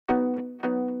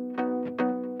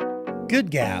Good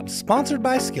Gabs, sponsored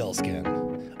by Skillskin,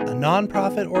 a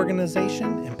nonprofit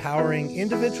organization empowering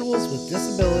individuals with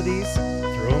disabilities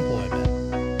through employment.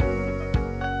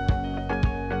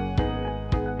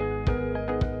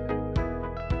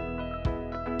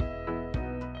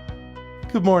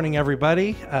 Good morning,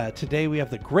 everybody. Today we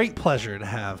have the great pleasure to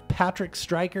have Patrick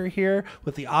Stryker here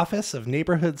with the Office of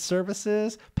Neighborhood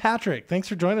Services. Patrick, thanks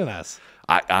for joining us.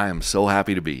 I am so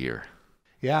happy to be here.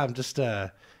 Yeah, I'm just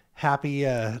happy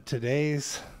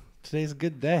today's a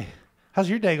good day. How's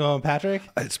your day going, Patrick?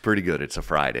 It's pretty good. It's a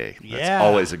Friday. Yeah. That's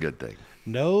always a good thing.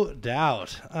 No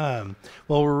doubt. Well,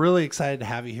 we're really excited to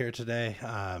have you here today.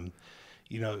 A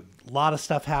lot of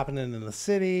stuff happening in the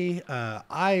city.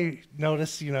 I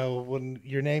noticed, when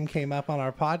your name came up on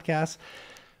our podcast,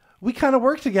 we kind of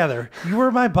worked together. You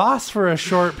were my boss for a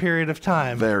short period of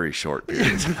time. Very short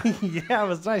period. Yeah, it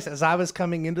was nice. As I was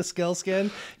coming into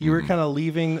Skillskin, you were kind of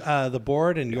leaving the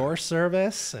board in your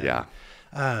service. And,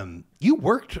 Yeah. You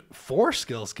worked for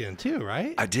Skillskin too,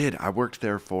 right? I did. I worked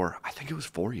there for, I think it was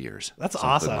 4 years. That's something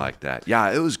awesome. Like that.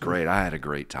 Yeah, it was great. I had a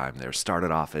great time there. Started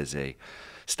off as a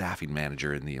staffing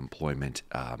manager in the employment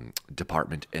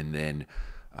department, and then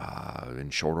in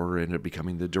short order ended up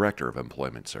becoming the director of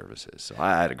employment services. So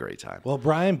I had a great time. Well,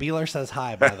 Brian Beeler says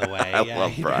hi, by the way. I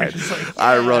love Brian.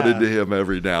 I run into him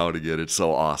every now and again. It's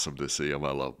so awesome to see him.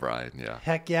 I love Brian. Yeah.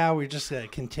 Heck yeah. We're just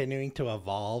continuing to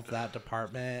evolve that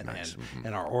department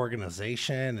and our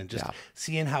organization, and just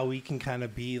seeing how we can kind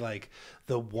of be like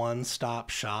the one-stop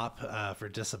shop for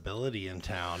disability in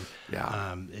town.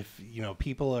 Yeah. If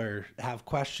people have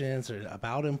questions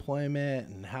about employment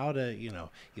and how to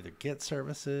either get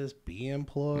services, be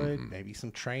employed, maybe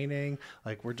some training,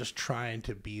 like we're just trying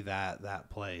to be that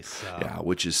place. So. Yeah,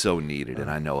 which is so needed. And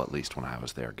I know at least when I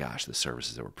was there, gosh, the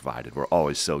services that were provided were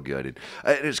always so good. And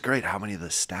it's great how many of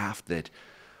the staff that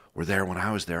were there when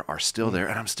I was there are still there,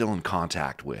 and I'm still in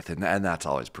contact with, and that's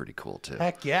always pretty cool too.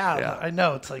 Heck yeah. I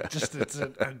know. It's like it's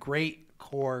a great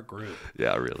core group.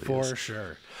 Yeah, it really for is.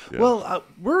 sure. Yeah. Well,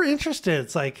 we're interested.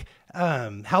 It's like,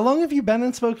 how long have you been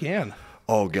in Spokane?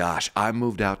 Oh gosh, I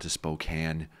moved out to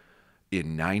Spokane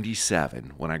in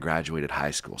 '97 when I graduated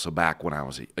high school. So back when I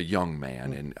was a young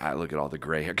man, and I look at all the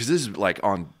gray hair, because this is like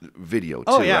on video too.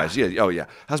 Oh yeah, guys. Yeah. Oh yeah.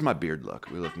 How's my beard look?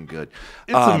 We looking good.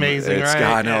 It's amazing, right?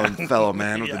 I know, fellow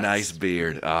man with a nice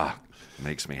beard.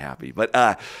 Makes me happy.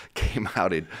 But came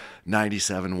out in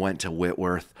 '97, went to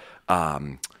Whitworth.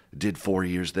 Did 4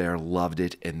 years there, loved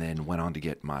it, and then went on to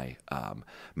get my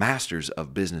master's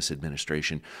of business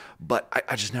administration. But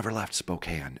I just never left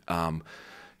Spokane.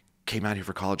 Came out here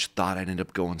for college, thought I'd end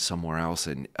up going somewhere else.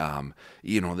 And,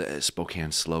 the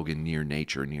Spokane slogan, near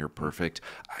nature, near perfect.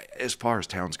 As far as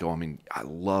towns go, I mean, I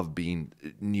love being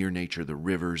near nature, the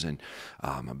rivers, and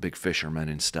I'm a big fisherman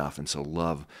and stuff. And so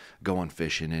love going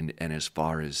fishing. And as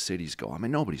far as cities go, I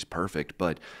mean, nobody's perfect,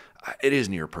 but it is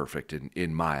near perfect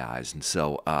in my eyes. And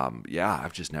so,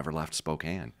 I've just never left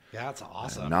Spokane. Yeah, it's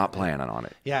awesome. I'm not planning on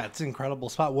it. Yeah, it's an incredible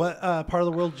spot. What part of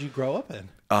the world did you grow up in?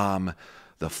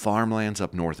 The farmlands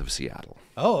up north of Seattle.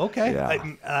 Oh, okay.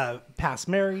 Yeah. Past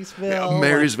Marysville. Yeah,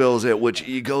 Marysville is it, which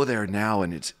you go there now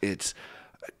and it's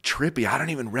trippy. I don't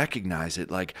even recognize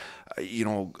it. Like,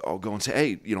 I'll go and say,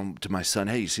 hey, to my son,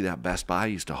 hey, you see that Best Buy? I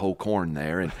used to hoe corn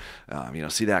there. And,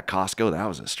 see that Costco? That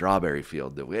was a strawberry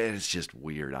field. It's just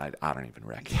weird. I don't even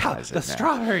recognize it. The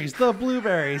strawberries, the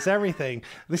blueberries, everything.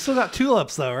 They still got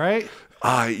tulips though, right?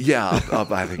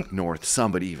 Up I think north,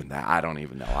 somebody even that. I don't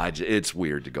even know. It's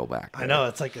weird to go back there. I know,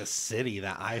 it's like a city.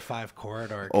 That I-5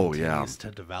 corridor continues to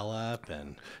develop.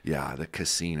 And yeah, the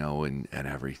casino and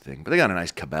everything. But they got a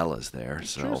nice Cabela's there.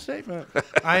 So. True statement.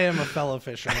 I am a fellow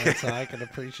fisherman, so I can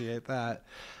appreciate that.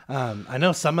 I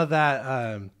know some of that,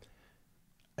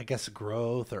 I guess,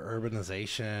 growth or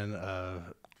urbanization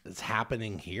it's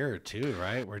happening here too,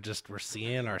 right? We're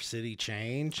seeing our city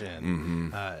change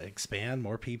and expand.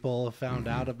 More people have found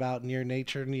out about near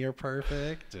nature, near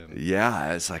perfect. And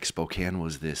yeah, it's like Spokane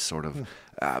was this sort of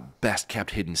best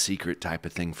kept hidden secret type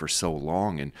of thing for so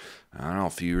long. And I don't know, a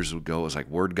few years ago, it was like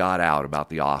word got out about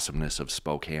the awesomeness of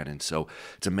Spokane. And so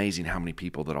it's amazing how many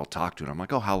people that I'll talk to. And I'm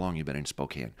like, oh, how long you been in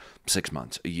Spokane? 6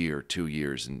 months, a year, 2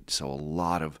 years. And so a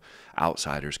lot of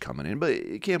outsiders coming in, but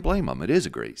you can't blame them. It is a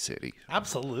great city.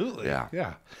 Absolutely. Yeah.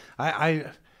 Yeah.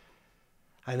 I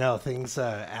know things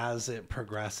as it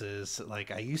progresses.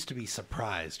 Like I used to be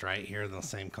surprised, right? Hearing the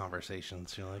same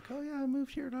conversations. You're like, oh yeah, I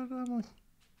moved here. I'm like,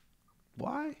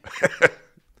 why?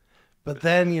 But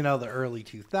then, the early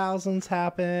 2000s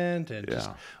happened, and just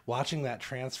watching that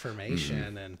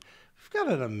transformation, and we've got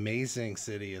an amazing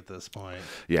city at this point.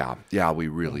 Yeah, we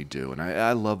really do. And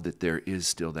I love that there is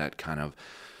still that kind of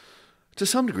to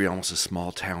some degree, almost a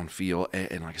small town feel.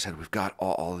 And like I said, we've got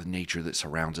all the nature that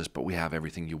surrounds us, but we have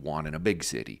everything you want in a big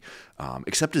city,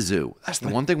 except a zoo. That's the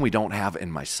one thing we don't have.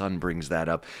 And my son brings that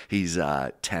up. He's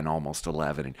 10, almost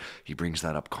 11, and he brings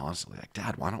that up constantly. Like,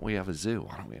 Dad, why don't we have a zoo?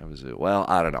 Why don't we have a zoo? Well,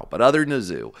 I don't know. But other than a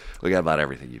zoo, we got about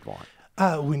everything you'd want.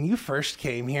 When you first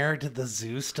came here, did the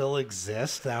zoo still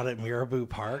exist out at Miraboo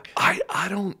Park? I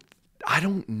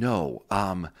don't know.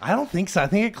 I don't think so. I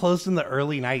think it closed in the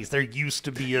early 90s. There used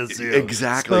to be a zoo.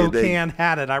 Exactly. Spokane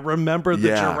had it. I remember the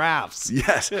giraffes.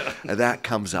 Yes, that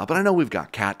comes up. And I know we've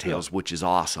got cattails, which is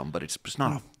awesome, but it's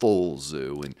not a full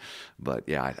zoo. But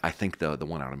yeah, I think the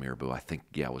one out of Miraboo, I think,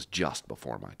 was just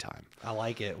before my time. I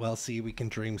like it. Well, see, we can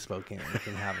dream Spokane. We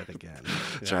can have it again.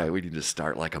 That's right. We need to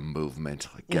start like a movement.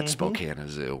 Like, get Spokane a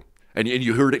zoo. And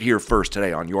you heard it here first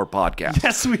today on your podcast.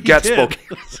 Yes, we Get did.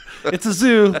 Spokane. It's a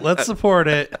zoo. Let's support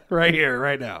it right here,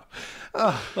 right now.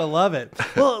 Oh, I love it.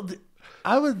 Well,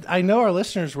 I know our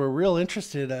listeners were real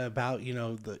interested about,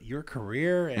 your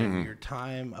career and your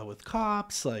time with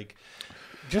cops. Like,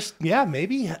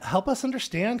 maybe help us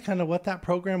understand kind of what that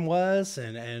program was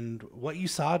and what you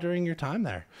saw during your time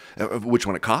there. Which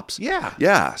one, at Cops? Yeah.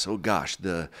 Yeah. So, gosh,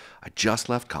 I just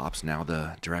left Cops, now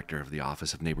the director of the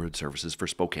Office of Neighborhood Services for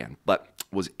Spokane, but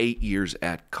was 8 years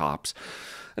at Cops.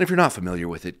 And if you're not familiar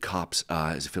with it, COPS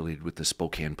is affiliated with the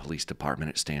Spokane Police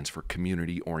Department. It stands for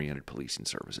Community-Oriented Policing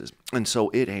Services. And so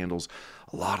it handles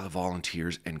a lot of the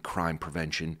volunteers and crime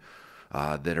prevention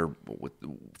that are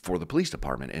for the police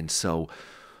department. And so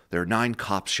there are 9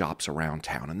 COPS shops around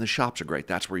town, and the shops are great.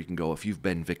 That's where you can go if you've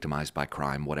been victimized by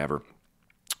crime, whatever.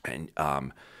 And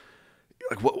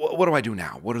like, what do I do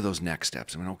now? What are those next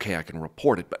steps? I mean, okay, I can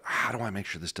report it, but how do I make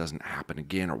sure this doesn't happen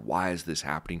again, or why is this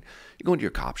happening? You go into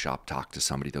your cop shop, talk to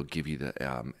somebody. They'll give you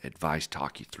the advice,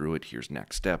 talk you through it. Here's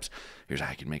next steps. Here's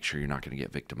how you can make sure you're not going to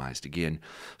get victimized again.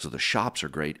 So the shops are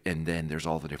great, and then there's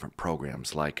all the different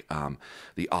programs like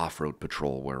the off-road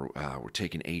patrol, where we're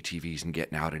taking ATVs and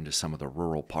getting out into some of the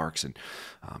rural parks. And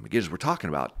again, as we're talking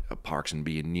about parks and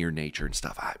being near nature and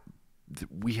stuff,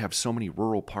 we have so many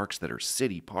rural parks that are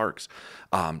city parks,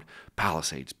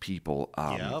 Palisades, People,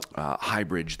 High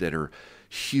Bridge, that are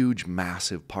huge,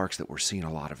 massive parks that we're seeing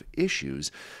a lot of issues.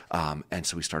 And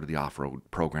so we started the off-road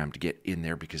program to get in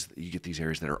there, because you get these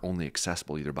areas that are only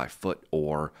accessible either by foot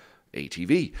or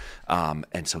ATV.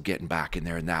 And so getting back in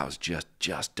there, and that was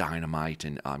just dynamite.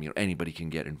 And, anybody can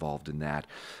get involved in that.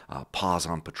 Paws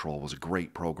on Patrol was a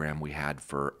great program we had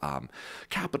for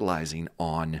capitalizing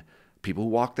on people who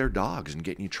walk their dogs and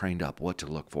getting you trained up, what to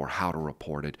look for, how to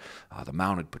report it. The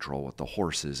mounted patrol with the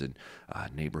horses, and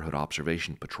neighborhood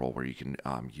observation patrol, where you can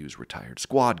use retired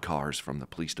squad cars from the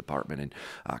police department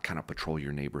and kind of patrol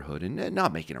your neighborhood, and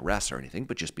not making arrests or anything,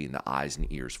 but just being the eyes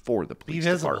and ears for the police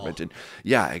department. And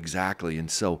yeah, exactly.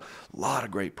 And so a lot of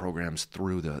great programs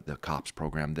through the COPS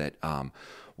program that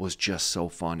was just so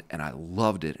fun, and I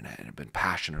loved it, and I've been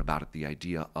passionate about it, the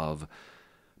idea of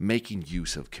making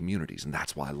use of communities. And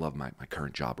that's why I love my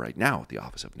current job right now at the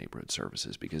Office of Neighborhood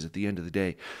Services, because at the end of the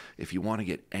day, if you want to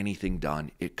get anything done,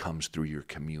 it comes through your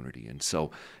community. And so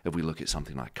if we look at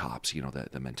something like COPS,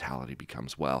 the mentality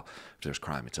becomes, well, if there's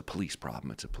crime, it's a police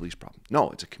problem. It's a police problem. No,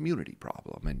 it's a community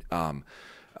problem. And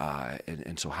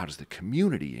so how does the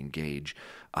community engage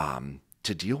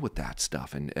to deal with that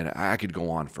stuff? And I could go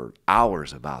on for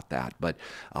hours about that, but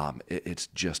it's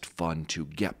just fun to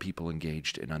get people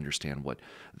engaged and understand what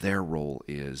their role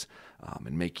is,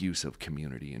 and make use of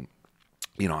community. And,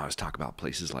 I was talking about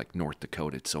places like North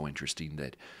Dakota. It's so interesting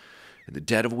that in the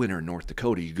dead of winter in North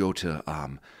Dakota, you go to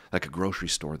like a grocery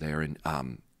store there, and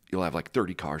you'll have like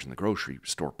 30 cars in the grocery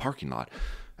store parking lot,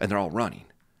 and they're all running.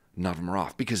 None of them are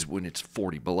off, because when it's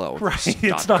 40 below,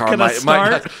 it's not going to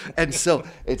start. And so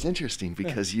it's interesting,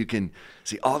 because you can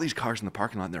see all these cars in the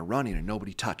parking lot, and they're running, and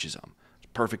nobody touches them.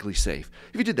 It's perfectly safe.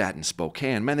 If you did that in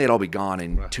Spokane, man, they'd all be gone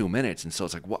in 2 minutes. And so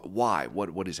it's like, why?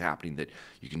 What is happening that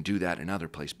you can do that in another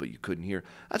place, but you couldn't here?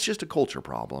 That's just a culture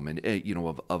problem, and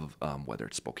of whether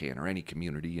it's Spokane or any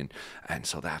community. And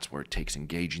so that's where it takes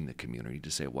engaging the community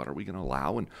to say, what are we going to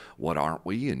allow and what aren't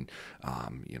we? And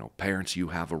parents, you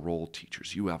have a role.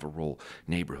 Teachers, you have a role.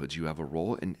 Neighborhoods, you have a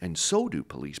role, and so do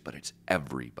police. But it's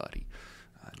everybody.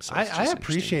 So I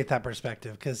appreciate that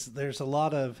perspective, because there's a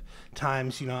lot of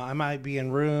times, I might be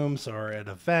in rooms or at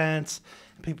events,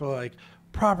 and people are like,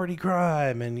 property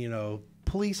crime, and,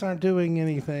 police aren't doing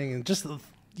anything, and just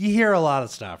you hear a lot of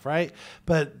stuff, right?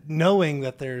 But knowing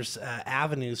that there's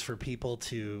avenues for people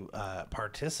to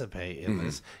participate in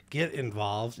this, get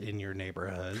involved in your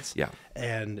neighborhoods,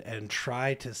 and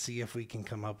try to see if we can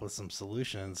come up with some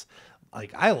solutions.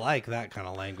 like I like that kind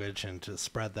of language and to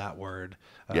spread that word.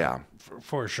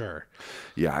 For sure.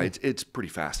 Yeah, it's pretty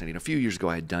fascinating. A few years ago,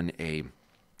 I had done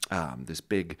this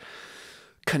big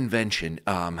convention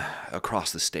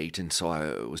across the state, and so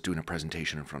I was doing a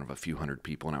presentation in front of a few hundred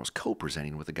people, and I was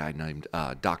co-presenting with a guy named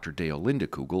Dr. Dale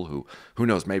Lindekugel, who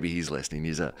knows, maybe he's listening.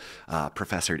 He's a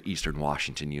professor at Eastern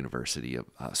Washington University of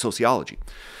sociology.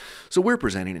 So we're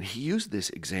presenting, and he used this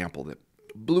example that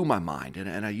blew my mind,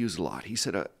 and I use it a lot. He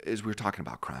said, as we were talking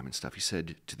about crime and stuff, he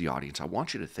said to the audience, I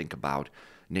want you to think about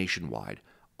nationwide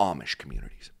Amish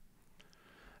communities.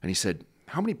 And he said,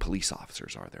 how many police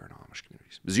officers are there in Amish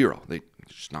communities? Zero.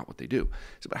 It's just not what they do.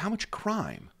 He said, but how much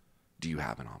crime do you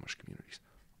have in Amish communities?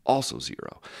 Also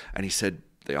zero. And he said,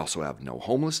 they also have no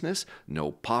homelessness,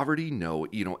 no poverty, no,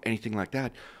 anything like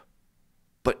that.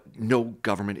 But no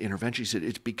government intervention. He said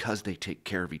it's because they take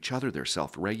care of each other. They're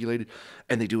self-regulated,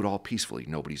 and they do it all peacefully.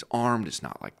 Nobody's armed. It's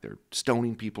not like they're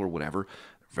stoning people or whatever.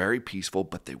 They're very peaceful,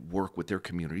 but they work with their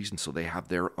communities, and so they have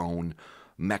their own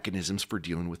mechanisms for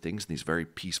dealing with things in these very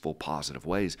peaceful, positive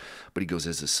ways. But he goes,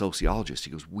 as a sociologist,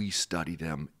 he goes, we study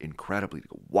them incredibly.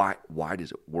 Why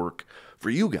does it work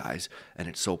for you guys? And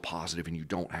it's so positive, and you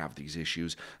don't have these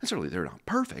issues. And certainly they're not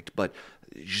perfect, but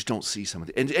you just don't see some of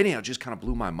the, and anyhow, it just kind of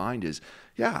blew my mind is,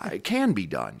 yeah, it can be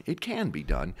done. It can be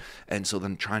done. And so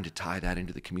then trying to tie that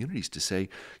into the communities to say,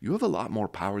 you have a lot more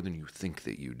power than you think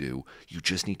that you do. You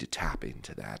just need to tap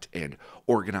into that and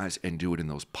organize and do it in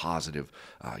those positive,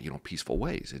 peaceful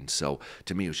ways. And so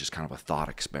to me, it was just kind of a thought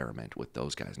experiment with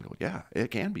those guys and go, yeah,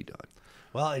 it can be done.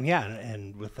 Well,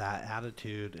 and with that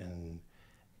attitude and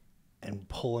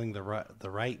pulling the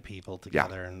right people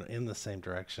together and in the same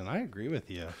direction, I agree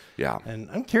with you. Yeah. And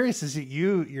I'm curious, is it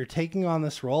you're taking on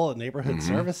this role at Neighborhood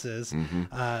Services?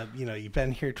 You've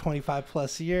been here 25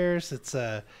 plus years. It's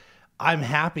I'm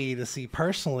happy to see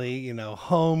personally,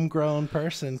 homegrown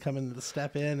person coming to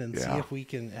step in and see if we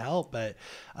can help. But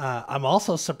I'm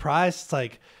also surprised. It's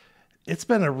like, it's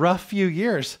been a rough few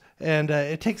years, and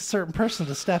it takes a certain person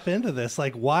to step into this.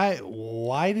 Like,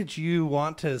 why did you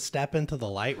want to step into the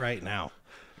light right now?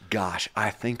 Gosh,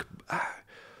 I think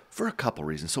for a couple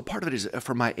reasons. So part of it is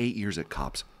for my 8 years at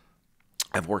COPS,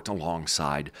 I've worked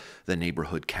alongside the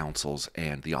neighborhood councils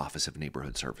and the Office of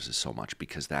Neighborhood Services so much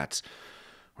because that's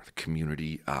where the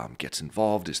community gets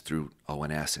involved is through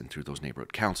ONS and through those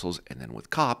neighborhood councils, and then with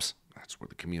COPS, that's where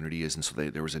the community is. And so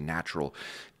there was a natural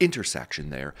intersection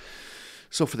there.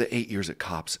 So for the 8 years at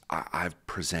COPS, I've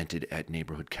presented at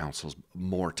neighborhood councils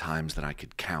more times than I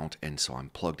could count. And so I'm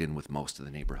plugged in with most of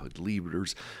the neighborhood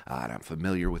leaders, and I'm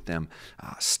familiar with them.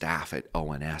 Staff at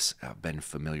ONS, I've been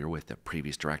familiar with the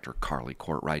previous director, Carly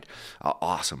Courtwright,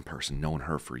 awesome person, known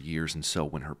her for years. And so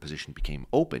when her position became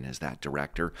open as that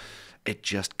director, it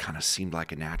just kind of seemed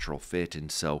like a natural fit.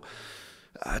 And so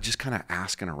just kind of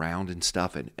asking around and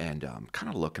stuff and kind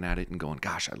of looking at it and going,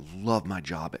 gosh, I love my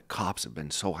job at COPS. I've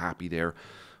been so happy there,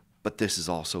 but this is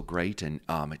also great. And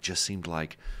it just seemed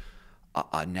like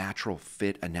a natural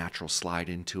fit, a natural slide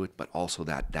into it, but also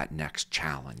that next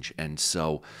challenge. And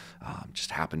so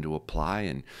just happened to apply,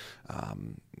 and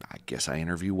I guess I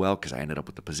interview well because I ended up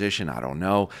with the position. I don't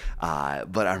know,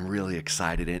 but I'm really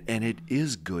excited. And it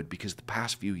is good because the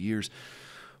past few years,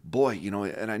 boy,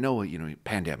 and I know,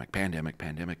 pandemic,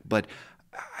 but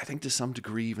I think to some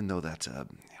degree, even though that's a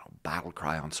battle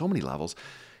cry on so many levels,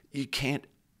 you can't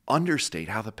understate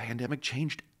how the pandemic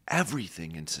changed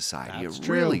everything in society. That's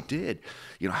true. Really did.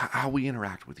 How we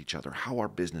interact with each other, how our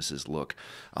businesses look,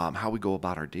 how we go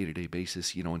about our day-to-day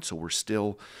basis, and so we're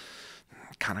still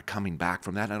kind of coming back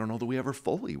from that. I don't know that we ever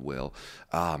fully will.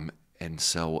 And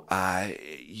so,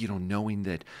 knowing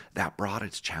that brought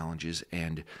its challenges,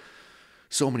 and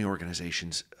so many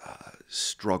organizations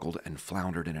struggled and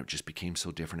floundered, and it just became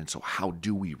so different. And so how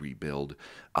do we rebuild?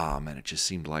 And it just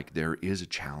seemed like there is a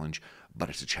challenge, but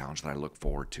it's a challenge that I look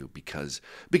forward to because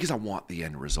I want the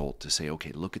end result to say,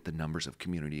 okay, look at the numbers of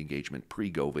community engagement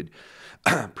pre-COVID,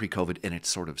 and it's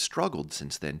sort of struggled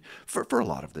since then for a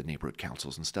lot of the neighborhood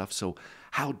councils and stuff. So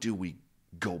how do we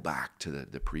go back to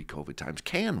the pre-COVID times?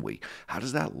 Can we? How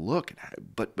does that look?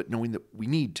 But knowing that we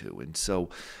need to. And so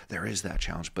there is that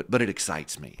challenge, but it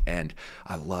excites me, and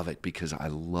I love it because I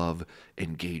love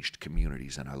engaged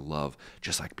communities, and I love,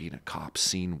 just like being a cop,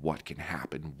 seeing what can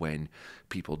happen when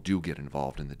people do get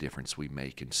involved in the difference we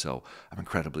make. And so I'm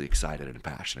incredibly excited and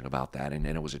passionate about that. And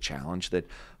it was a challenge that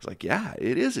I was like, yeah,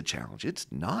 it is a challenge. It's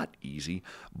not easy,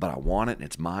 but I want it, and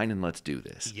it's mine, and let's do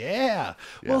this. Yeah.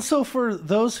 Well, so for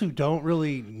those who don't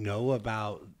really know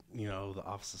about, the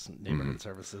Office of Neighborhood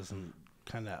Services and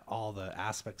kind of all the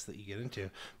aspects that you get into,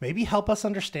 maybe help us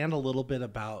understand a little bit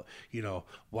about,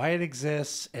 why it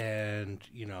exists and,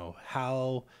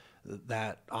 how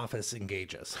that office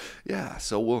engages. Yeah,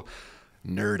 so we'll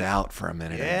nerd out for a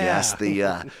minute, I Yeah. guess.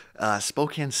 The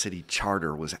Spokane City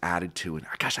Charter was added to, and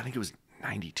gosh, I think it was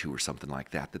 92 or something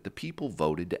like that, that the people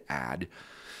voted to add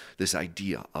this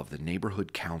idea of the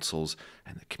neighborhood councils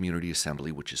and the community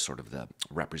assembly, which is sort of the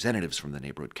representatives from the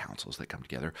neighborhood councils that come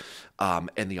together,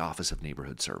 and the Office of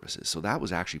Neighborhood Services. So that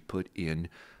was actually put in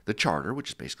the charter, which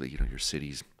is basically, your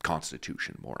city's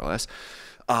constitution, more or less.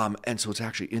 And so it's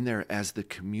actually in there as the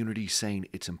community saying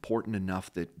it's important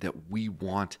enough that we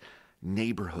want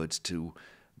neighborhoods to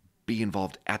be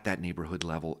involved at that neighborhood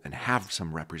level and have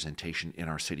some representation in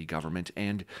our city government,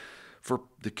 and for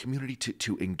the community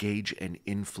to engage and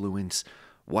influence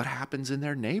what happens in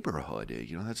their neighborhood.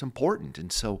 That's important.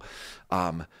 And so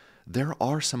there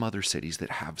are some other cities that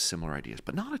have similar ideas,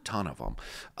 but not a ton of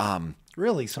them.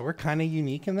 Really? So we're kind of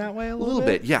unique in that way a little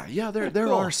bit? Yeah. There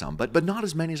cool. are some, but not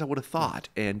as many as I would have thought.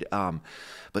 And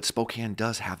but Spokane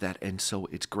does have that, and so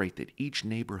it's great that each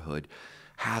neighborhood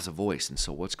has a voice. And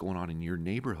so what's going on in your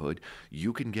neighborhood,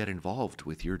 you can get involved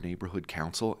with your neighborhood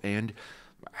council and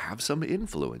have some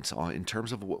influence in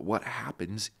terms of what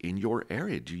happens in your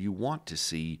area. Do you want to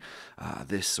see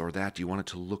this or that? Do you want it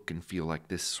to look and feel like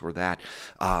this or that?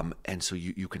 And so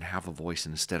you can have a voice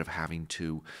instead of having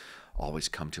to always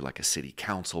come to like a city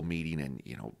council meeting and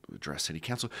address city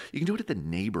council. You can do it at the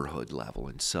neighborhood level.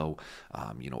 And so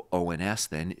ONS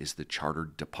then is the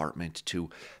charter department to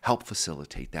help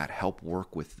facilitate that, help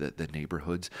work with the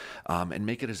neighborhoods, and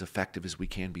make it as effective as we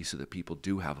can be so that people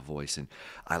do have a voice. And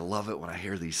I love it when I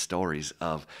hear these stories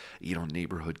of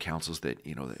neighborhood councils that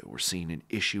that were seeing an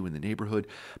issue in the neighborhood.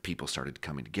 People started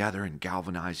coming together and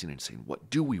galvanizing and saying, what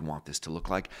do we want this to look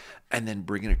like, and then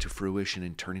bringing it to fruition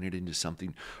and turning it into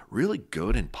something really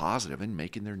good and positive and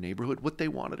making their neighborhood what they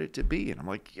wanted it to be. And I'm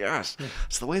like, yes,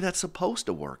 it's the way that's supposed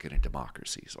to work in a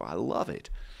democracy. So I love it.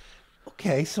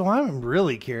 Okay, so I'm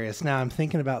really curious now. I'm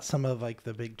thinking about some of like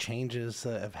the big changes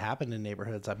that have happened in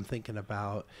neighborhoods. I'm thinking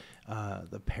about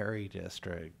the Perry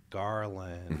District,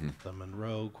 Garland, the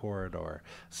Monroe Corridor.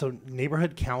 So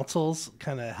neighborhood councils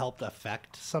kind of helped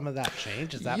affect some of that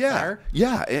change. Is that fair?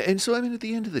 Yeah. And so, at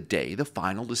the end of the day, the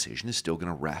final decision is still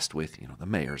going to rest with, the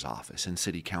mayor's office and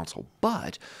city council.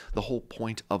 But the whole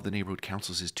point of the neighborhood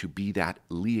councils is to be that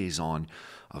liaison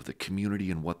of the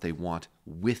community and what they want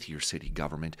with your city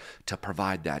government to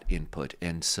provide that input.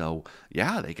 And so,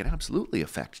 yeah, they can absolutely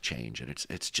affect change. And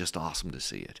it's just awesome to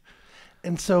see it.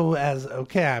 And so I'm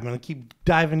going to keep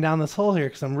diving down this hole here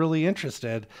because I'm really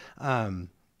interested.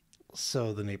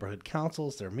 So the neighborhood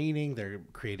councils, they're meeting, they're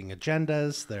creating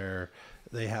agendas,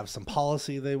 they have some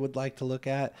policy they would like to look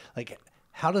at. Like,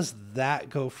 how does that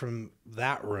go from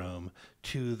that room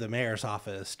to the mayor's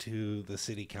office to the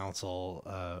city council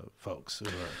folks?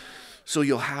 So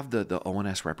you'll have the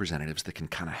ONS representatives that can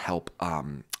kind of help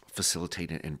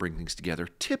facilitate it and bring things together.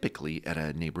 Typically at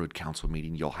a neighborhood council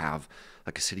meeting, you'll have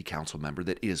like a city council member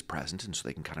that is present, and so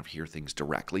they can kind of hear things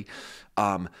directly.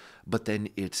 But then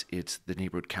it's the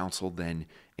neighborhood council then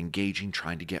engaging,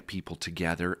 trying to get people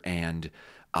together and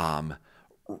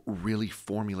really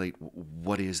formulate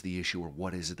what is the issue or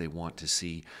what is it they want to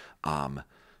see.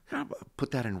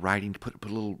 Put that in writing, put a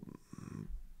little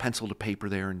pencil to paper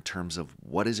there in terms of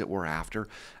what is it we're after,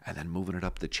 and then moving it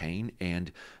up the chain,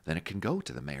 and then it can go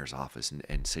to the mayor's office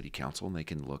and city council, and they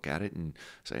can look at it and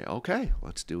say, okay,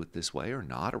 let's do it this way or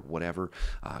not, or whatever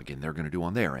again they're going to do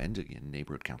on their end. Again,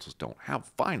 neighborhood councils don't have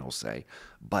final say,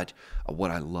 but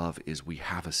what I love is we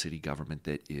have a city government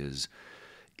that is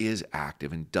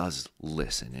active and does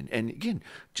listen. And again,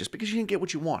 just because you didn't get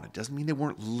what you wanted doesn't mean they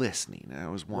weren't listening. I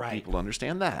always want people to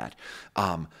understand that.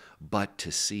 But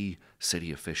to see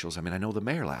city officials, I know the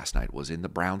mayor last night was in the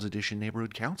Browns Edition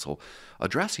Neighborhood Council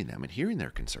addressing them and hearing their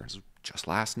concerns just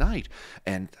last night.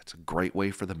 And that's a great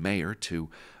way for the mayor to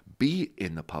be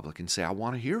in the public and say, I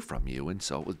want to hear from you. And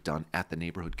so it was done at the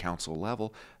neighborhood council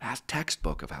level. It has a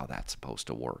textbook of how that's supposed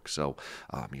to work. So,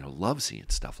 love seeing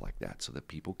stuff like that so that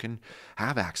people can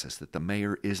have access, that the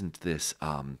mayor isn't this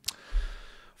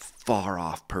far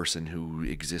off person who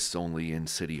exists only in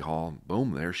City Hall.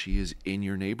 Boom, there she is in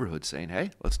your neighborhood saying, hey,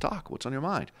 let's talk. What's on your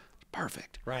mind?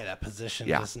 Perfect. Right. That position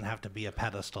doesn't have to be a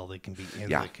pedestal. They can be in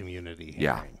the community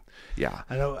hearing. Yeah.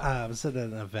 I know I was at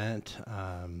an event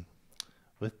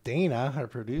with Dana, our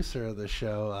producer of the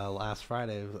show, last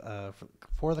Friday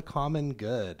for the common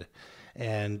good.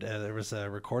 And there was a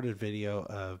recorded video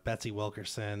of Betsy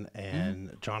Wilkerson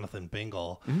and Jonathan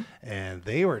Bingle, and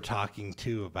they were talking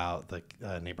too about the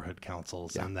neighborhood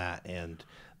councils and that, and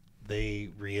they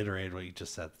reiterated what you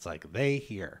just said. It's like they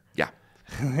hear,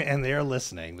 and they're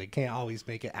listening. They can't always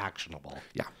make it actionable.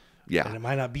 Yeah. And it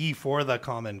might not be for the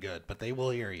common good, but they will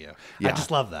hear you. Yeah. I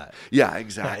just love that. Yeah,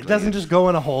 exactly. Yeah, it doesn't just go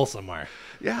in a hole somewhere.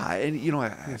 Yeah, and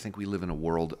I think we live in a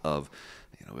world of,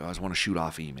 we always want to shoot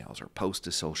off emails or post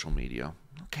to social media.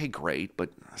 Okay, great, but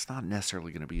it's not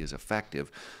necessarily going to be as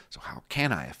effective. So how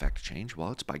can I affect change?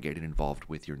 Well, it's by getting involved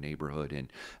with your neighborhood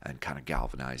and kind of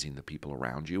galvanizing the people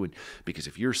around you. And because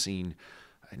if you're seeing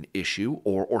an issue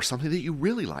or something that you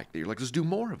really like, that you're like, let's do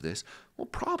more of this, well,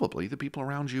 probably the people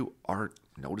around you are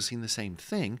noticing the same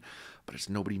thing, but it's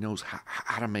nobody knows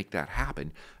how to make that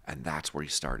happen. And that's where you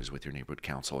start, is with your neighborhood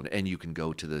council. And you can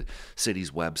go to the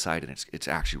city's website, and it's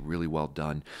actually really well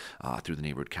done through the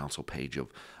neighborhood council page of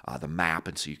the map.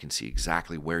 And so you can see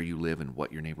exactly where you live and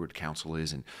what your neighborhood council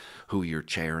is and who your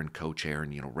chair and co-chair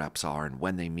and, reps are and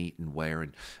when they meet and where.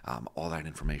 And all that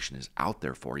information is out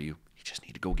there for you. You just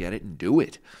need to go get it and do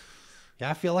it. Yeah,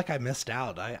 I feel like I missed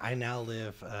out. I now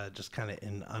live just kind of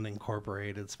in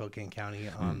unincorporated Spokane County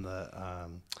on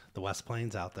the West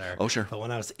Plains out there. Oh, sure. But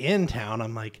when I was in town,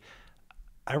 I'm like,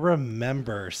 I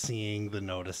remember seeing the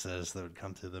notices that would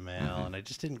come through the mail, and I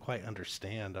just didn't quite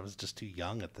understand. I was just too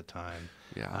young at the time.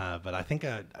 Yeah. But I think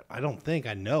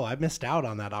I know I missed out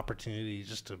on that opportunity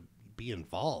just to be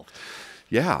involved.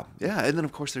 Yeah. And then,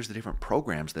 of course, there's the different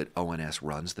programs that ONS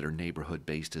runs that are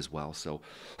neighborhood-based as well. So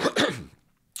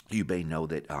you may know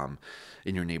that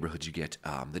in your neighborhoods you get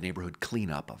the neighborhood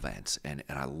cleanup events, and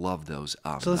I love those.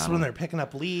 So this is when they're picking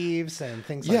up leaves and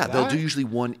things like that? Yeah, they'll do usually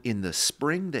one in the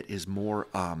spring that is more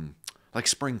like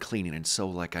spring cleaning. And so,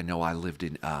 like, I know I lived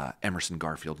in Emerson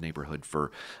Garfield neighborhood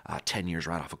for 10 years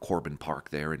right off of Corbin Park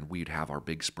there, and we'd have our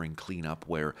big spring cleanup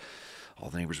where all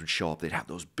the neighbors would show up. They'd have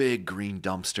those big green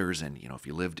dumpsters, and if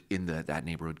you lived in that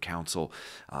neighborhood council,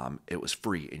 it was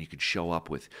free, and you could show up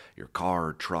with your car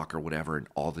or truck or whatever, and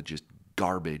all the just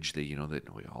garbage that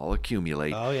that we all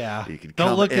accumulate. Oh yeah, you could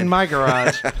don't look in my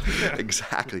garage.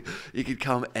 Exactly, you could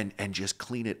come and just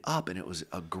clean it up, and it was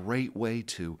a great way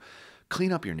to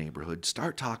clean up your neighborhood,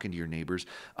 start talking to your neighbors,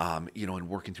 and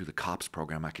working through the COPS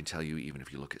program. I can tell you, even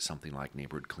if you look at something like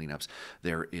neighborhood cleanups,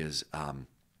 there is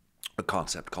a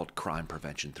concept called crime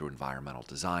prevention through environmental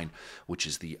design, which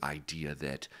is the idea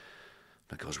that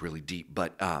goes really deep,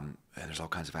 but and there's all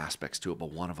kinds of aspects to it,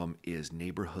 but one of them is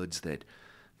neighborhoods that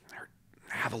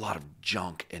have a lot of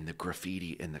junk and the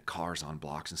graffiti and the cars on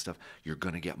blocks and stuff. You're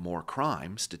going to get more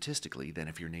crime statistically than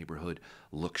if your neighborhood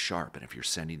looks sharp, and if you're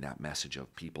sending that message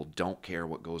of people don't care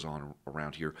what goes on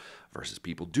around here versus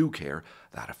people do care,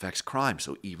 that affects crime.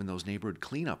 So even those neighborhood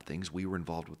cleanup things, we were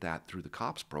involved with that through the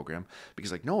COPS program,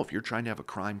 because no, if you're trying to have a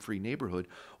crime-free neighborhood,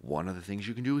 one of the things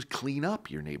you can do is clean up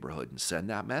your neighborhood and send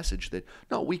that message that,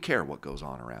 no, we care what goes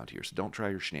on around here, so don't try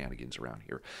your shenanigans around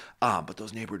here. But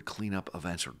those neighborhood cleanup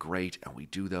events are great, and we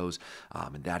do those,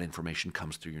 and that information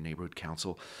comes through your neighborhood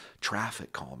council.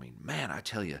 Traffic calming, man, I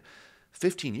tell you,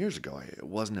 15 years ago, it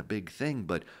wasn't a big thing,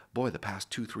 but boy, the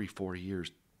past 2, 3, 4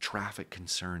 years, traffic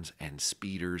concerns and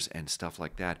speeders and stuff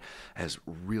like that has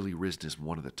really risen as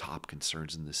one of the top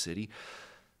concerns in the city.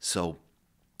 So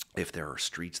if there are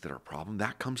streets that are a problem,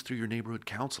 that comes through your neighborhood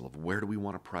council of where do we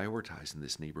want to prioritize in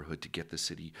this neighborhood to get the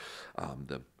city,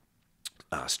 the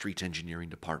streets engineering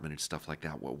department and stuff like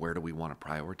that. Where do we want to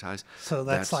prioritize? So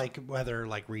that's like whether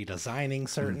like redesigning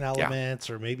certain elements,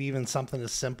 or maybe even something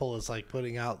as simple as like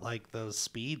putting out like those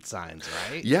speed signs,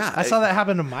 right? Yeah. I saw that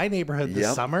happen in my neighborhood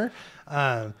this summer.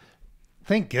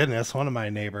 Thank goodness one of my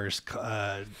neighbors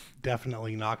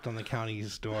definitely knocked on the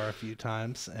county's door a few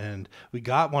times, and we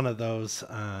got one of those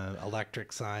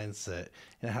electric signs that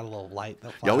had a little light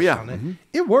that flashed on it.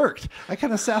 It worked. I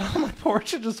kind of sat on my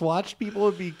porch and just watched people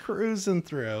would be cruising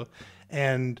through,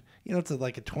 and it's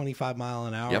like a 25 mile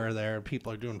an hour there.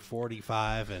 People are doing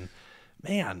 45, and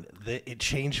man, it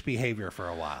changed behavior for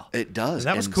a while. It does.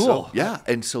 And that was cool.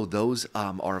 And so those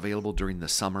are available during the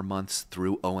summer months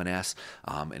through ONS.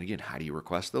 And again, how do you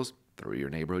request those? Through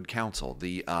your neighborhood council.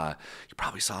 You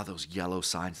probably saw those yellow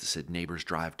signs that said neighbors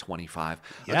drive 25.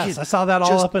 Yes, again, I saw that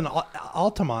all up in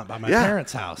Altamont by my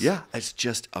parents' house. Yeah, it's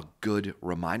just a good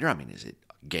reminder. I mean, is it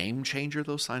a game changer,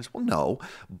 those signs? Well, no,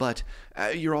 but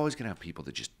you're always going to have people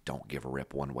that just don't give a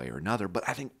rip one way or another. But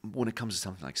I think when it comes to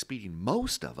something like speeding,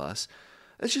 most of us,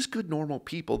 it's just good, normal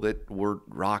people that were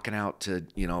rocking out to,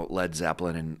 Led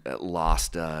Zeppelin and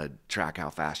lost track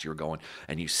how fast you were going.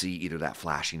 And you see either that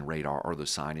flashing radar or the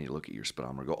sign, and you look at your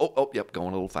speedometer and go, yep, going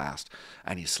a little fast.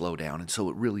 And you slow down. And so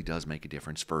it really does make a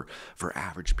difference for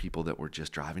average people that were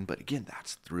just driving. But again,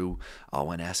 that's through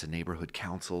ONS and neighborhood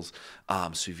councils.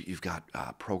 So you've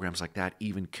got programs like that,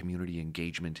 even community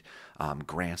engagement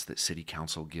grants that city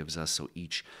council gives us. So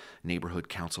each neighborhood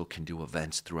council can do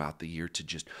events throughout the year to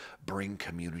just bring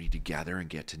community together and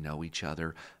get to know each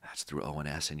other. That's through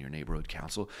ONS and your neighborhood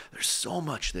council. There's so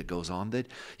much that goes on that,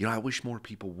 I wish more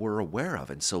people were aware of.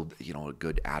 And so, a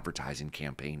good advertising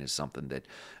campaign is something that,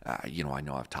 I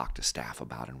know I've talked to staff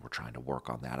about, and we're trying to work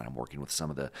on that. And I'm working with some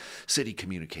of the city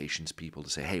communications people to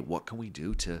say, hey, what can we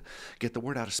do to get the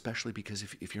word out, especially because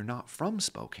if you're not from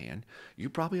Spokane, you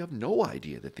probably have no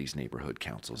idea that these neighborhood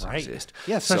councils exist.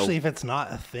 Yeah, especially if it's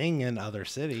not a thing in other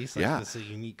cities. It's a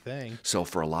unique thing. So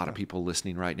for a lot of people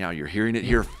listening right now, you're hearing it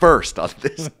here first on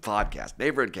this podcast.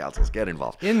 Neighborhood councils, get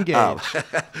involved. Engage.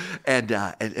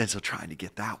 And so trying to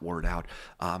get that word out,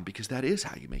 because that is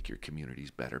how you make your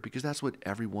communities better, because that's what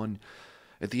everyone,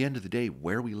 at the end of the day,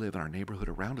 where we live in our neighborhood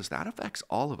around us, that affects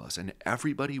all of us. And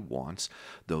everybody wants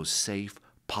those safe,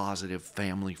 positive,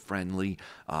 family-friendly,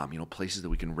 places that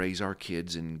we can raise our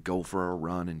kids and go for a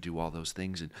run and do all those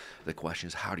things. And the question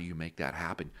is, how do you make that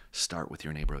happen? Start with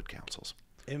your neighborhood councils.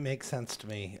 It makes sense to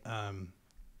me.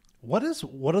 What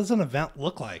does an event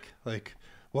look like? Like,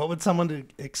 what would someone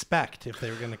expect if they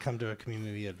were going to come to a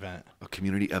community event? A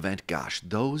community event, gosh,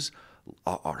 those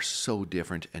are so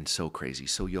different and so crazy.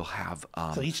 So you'll have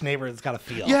so each neighborhood's got a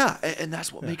feel. Yeah, and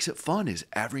that's what makes it fun, is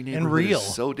every neighborhood is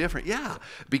so different. Yeah,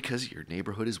 because your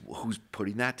neighborhood is who's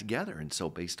putting that together. And so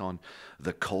based on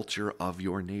the culture of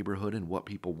your neighborhood and what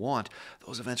people want,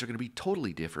 those events are going to be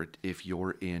totally different if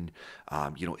you're in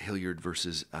Hilliard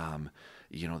versus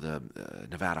the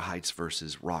Nevada Heights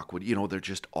versus Rockwood. They're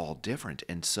just all different.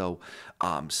 And so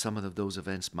some of those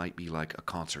events might be like a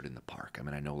concert in the park. I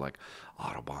mean, I know like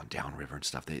Audubon, Downriver and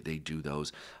stuff, they do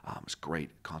those. It's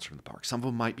great, concert in the park. Some of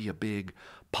them might be a big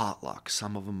potluck.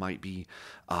 Some of them might be,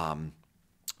 a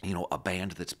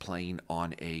band that's playing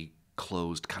on a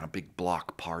closed kind of big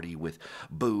block party with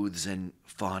booths and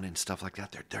fun and stuff like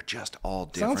that. They're just all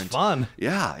different. Sounds fun.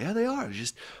 Yeah, they are.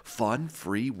 Just fun,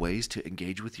 free ways to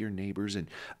engage with your neighbors, and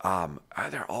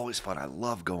they're always fun. I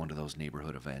love going to those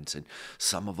neighborhood events, and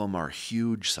some of them are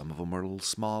huge, some of them are a little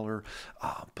smaller,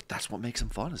 but that's what makes them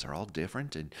fun, is they're all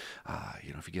different. And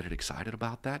if you get excited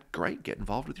about that, great. Get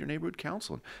involved with your neighborhood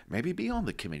council and maybe be on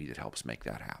the committee that helps make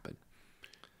that happen.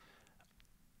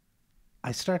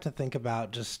 I start to think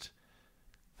about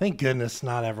thank goodness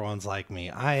not everyone's like me.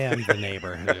 I am the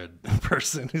neighborhood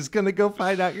person who's going to go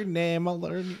find out your name. I'll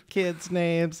learn your kids'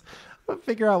 names. I'll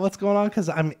figure out what's going on because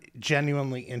I'm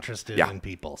genuinely interested in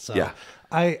people. So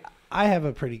I have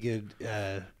a pretty good,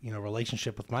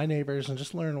 relationship with my neighbors and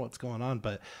just learn what's going on.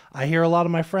 But I hear a lot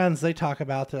of my friends, they talk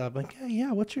about, like, hey,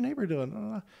 yeah, what's your neighbor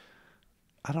doing?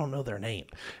 I don't know their name.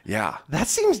 Yeah. That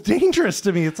seems dangerous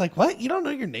to me. It's like, what? You don't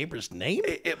know your neighbor's name?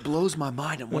 It blows my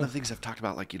mind. And one of the things I've talked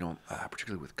about,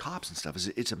 particularly with cops and stuff, is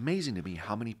it's amazing to me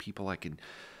how many people I can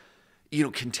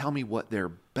tell me what their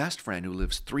best friend who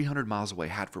lives 300 miles away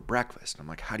had for breakfast. And I'm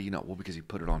like, how do you know? Well, because he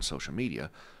put it on social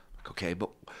media. Like, okay, but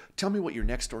tell me what your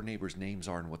next door neighbor's names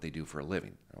are and what they do for a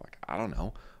living. They're like, I don't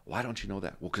know. Why don't you know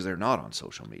that? Well, because they're not on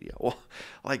social media. Well,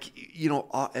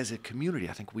 as a community,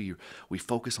 I think we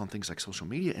focus on things like social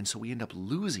media, and so we end up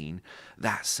losing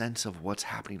that sense of what's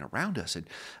happening around us. And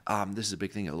this is a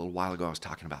big thing. A little while ago, I was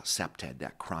talking about CPTED,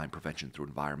 that crime prevention through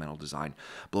environmental design.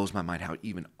 Blows my mind how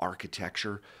even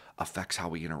architecture affects how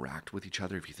we interact with each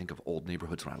other. If you think of old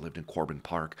neighborhoods, when I lived in Corbin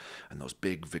Park and those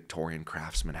big Victorian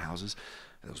craftsman houses,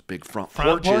 those big front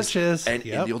porches. And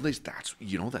in the old days, that's what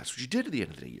you did at the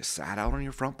end of the day. You sat out on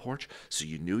your front porch, so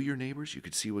you knew your neighbors, you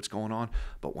could see what's going on.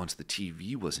 But once the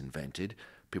TV was invented,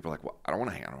 people were like, well, I don't want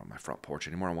to hang out on my front porch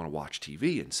anymore. I want to watch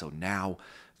TV. And so now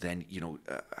then,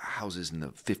 houses in the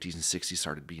 50s and 60s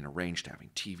started being arranged to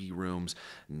having TV rooms.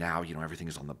 Now, everything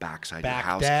is on the backside of the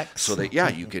house. Decks. So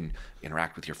that, you can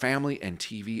interact with your family and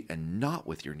TV and not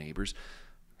with your neighbors.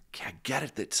 I get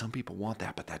it that some people want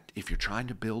that, but that if you're trying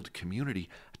to build community,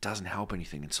 it doesn't help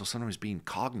anything. And so sometimes being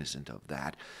cognizant of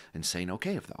that and saying,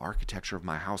 okay, if the architecture of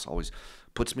my house always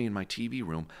puts me in my TV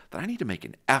room, then I need to make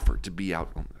an effort to be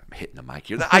out. I'm hitting the mic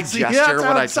here. I gesture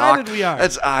when I talk. We are.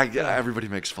 Everybody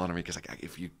makes fun of me because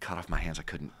if you cut off my hands, I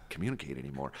couldn't communicate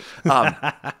anymore.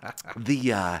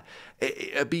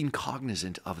 Being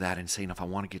cognizant of that and saying, if I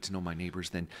want to get to know my neighbors,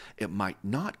 then it might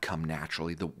not come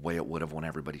naturally the way it would have when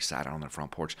everybody sat out on their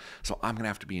front porch. So I'm going to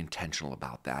have to be intentional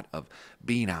about that, of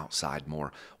being outside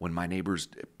more. When my neighbors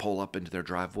pull up into their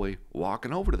driveway,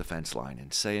 walking over to the fence line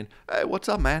and saying, hey, what's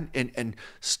up, man? And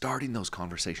starting those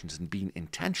conversations and being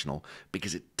intentional,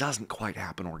 because it doesn't quite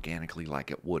happen organically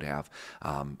like it would have,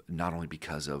 not only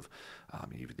because of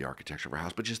even the architecture of our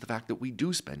house, but just the fact that we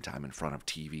do spend time in front of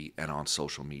TV and on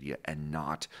social media and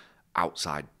not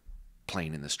outside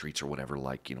playing in the streets or whatever,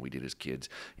 like we did as kids.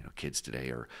 Kids today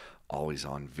are always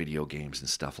on video games and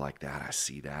stuff like that. I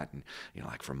see that, and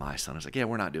like for my son, it's like, yeah,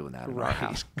 we're not doing that in our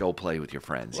house. Go play with your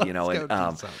friends,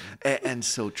 and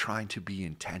so trying to be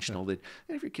intentional that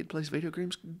if your kid plays video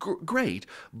games, great,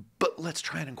 but let's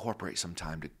try and incorporate some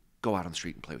time to go out on the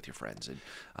street and play with your friends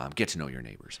and get to know your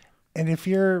neighbors. And if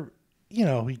you're, you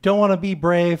don't want to be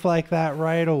brave like that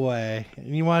right away,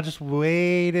 and you want to just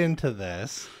wade into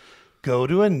this, go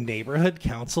to a neighborhood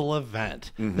council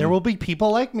event. Mm-hmm. There will be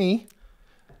people like me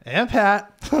and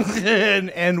Pat,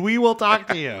 and we will talk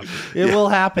to you. It will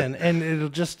happen,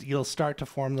 and you'll start to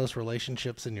form those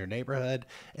relationships in your neighborhood,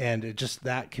 and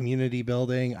that community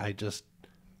building.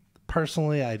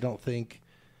 Personally, I don't think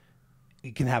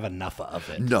you can have enough of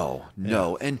it. No.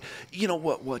 And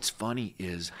what's funny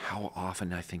is how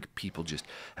often I think people just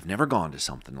have never gone to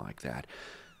something like that.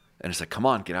 And it's like, come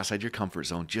on, get outside your comfort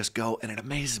zone. Just go. And it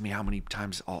amazes me how many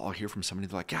times I'll hear from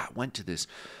somebody like, yeah, I went to this,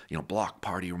 block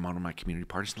party or one of my community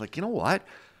parties. And like, you know what?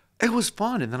 It was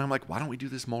fun. And then I'm like, why don't we do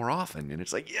this more often? And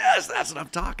it's like, yes, that's what I'm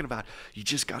talking about. You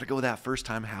just got to go that first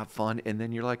time, have fun. And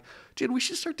then you're like, dude, we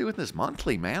should start doing this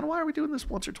monthly, man. Why are we doing this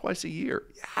once or twice a year?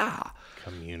 Yeah.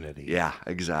 Community. Yeah,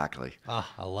 exactly. Oh,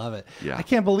 I love it. Yeah. I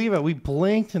can't believe it. We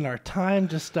blinked and our time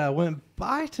just went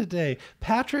by today.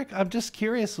 Patrick, I'm just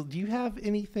curious. Do you have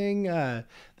anything that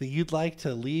you'd like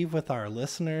to leave with our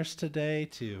listeners today?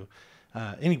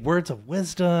 Any words of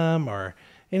wisdom or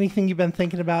anything you've been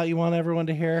thinking about you want everyone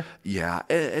to hear? Yeah,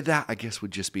 that I guess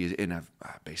would just be, and I've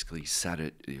basically said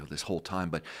it this whole time,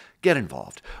 but get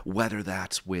involved, whether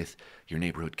that's with your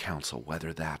neighborhood council,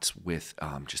 whether that's with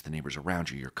just the neighbors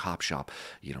around you, your cop shop,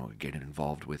 getting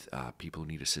involved with people who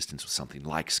need assistance with something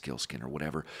like Skillskin or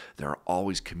whatever. There are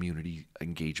always community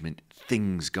engagement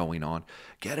things going on.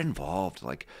 Get involved.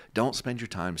 Like, don't spend your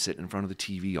time sitting in front of the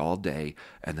TV all day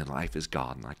and then life is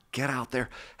gone. Like, get out there,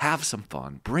 have some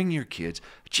fun, bring your kids,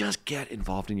 just get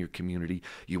involved in your community.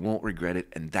 You won't regret it,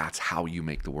 and that's how you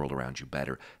make the world around you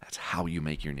better. That's how you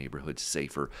make your neighborhood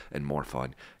safer and more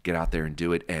fun. Get out there and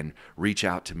do it, and reach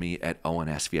out to me at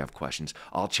ONS if you have questions.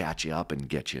 I'll chat you up and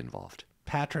get you involved.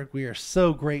 Patrick, we are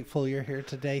so grateful you're here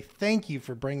today. Thank you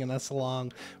for bringing us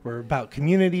along. We're about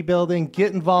community building.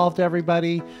 Get involved,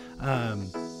 everybody.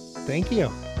 Thank you.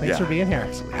 Thanks for being here.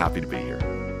 Absolutely. Happy to be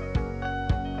here.